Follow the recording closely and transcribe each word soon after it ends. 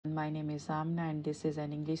My name is Amna and this is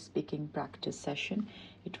an English speaking practice session.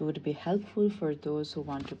 It would be helpful for those who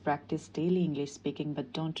want to practice daily English speaking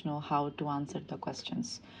but don't know how to answer the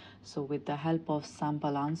questions. So with the help of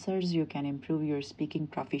sample answers, you can improve your speaking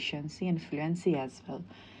proficiency and fluency as well.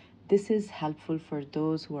 This is helpful for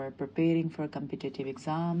those who are preparing for competitive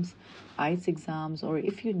exams, IELTS exams, or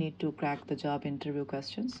if you need to crack the job interview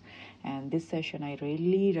questions. And this session, I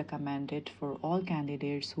really recommend it for all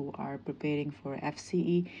candidates who are preparing for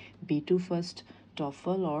FCE, B2 first,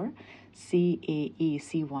 TOEFL, or CAE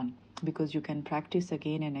C1, because you can practice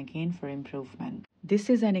again and again for improvement.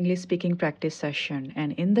 This is an English speaking practice session,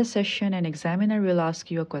 and in the session an examiner will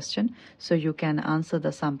ask you a question so you can answer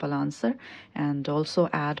the sample answer and also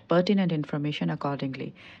add pertinent information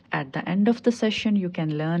accordingly. At the end of the session you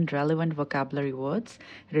can learn relevant vocabulary words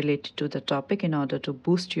related to the topic in order to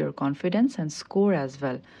boost your confidence and score as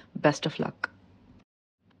well. Best of luck.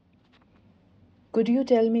 Could you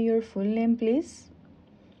tell me your full name, please?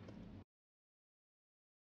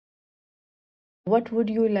 What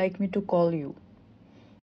would you like me to call you?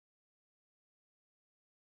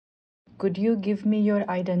 Could you give me your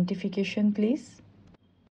identification, please?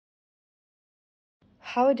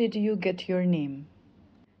 How did you get your name?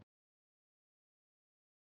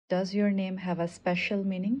 Does your name have a special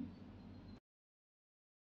meaning?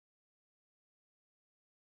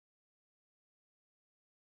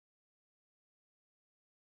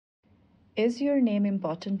 Is your name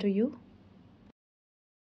important to you?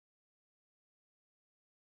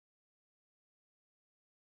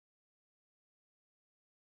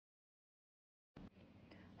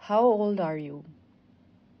 How old are you?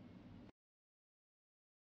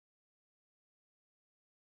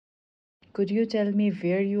 Could you tell me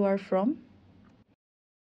where you are from?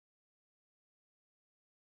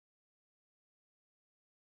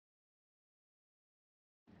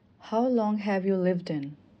 How long have you lived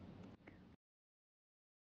in?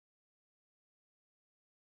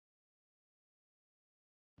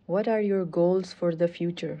 What are your goals for the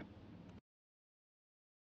future?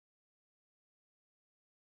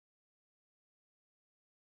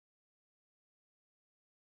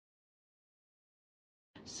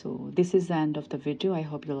 So this is the end of the video. I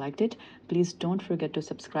hope you liked it. Please don't forget to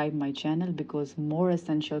subscribe my channel because more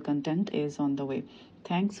essential content is on the way.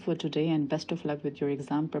 Thanks for today and best of luck with your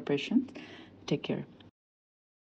exam preparation. Take care.